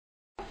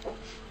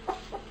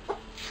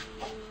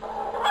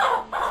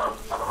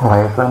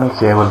வயசான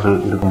சேவல்கள்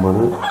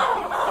இருக்கும்போது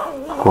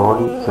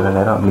கோழி சில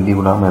நேரம் மிதி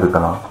விடாமல்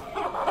இருக்கலாம்.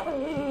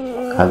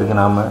 அதுக்கு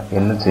நாம்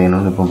என்ன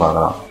செய்யணும்னு இப்போ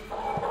பார்க்கலாம்.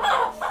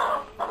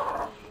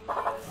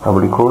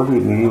 அப்படி கோழி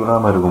மிதி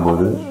விடாமல்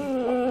இருக்கும்போது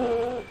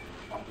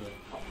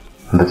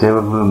அந்த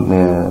சேவல்கள்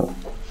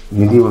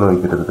மிதி விழ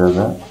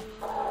வைக்கிறதுக்காக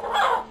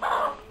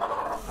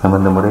நம்ம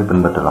இந்த முறையை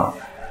பின்பற்றலாம்.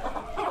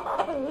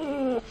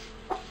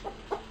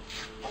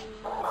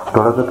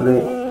 தொடக்கத்திலே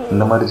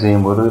இந்த மாதிரி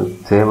செய்யும்போது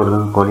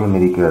சேவல்கள் கோழியை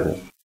மிதிக்காது.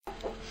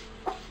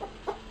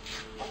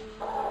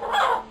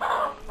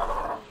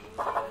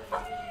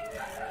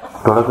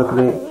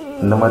 தொடக்கத்திலே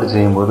இந்த மாதிரி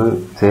செய்யும்போது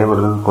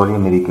சேவல்கள் கோழியை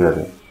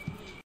மிதிக்காது.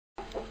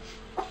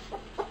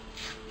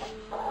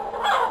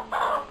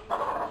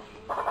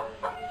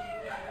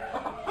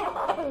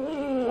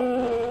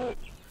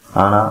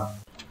 ஆனால்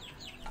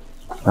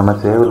நம்ம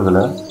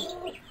சேவல்களை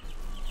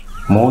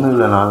 3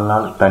 இல்லை 4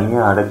 நாள்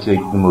தனியாக அடைச்சி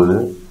வைக்கும்போது,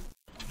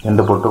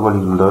 எந்த பொட்டை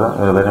கோழிகளோட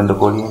வேற எந்த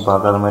கோழியும்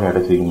பார்க்காத மாதிரி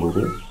அடைச்சி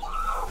வைக்கும்போது,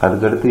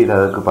 அதுக்கடுத்து இதை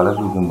அதுக்கு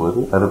பழக்கி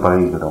வைக்கும்போது அது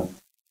பழகிக்கிடும்.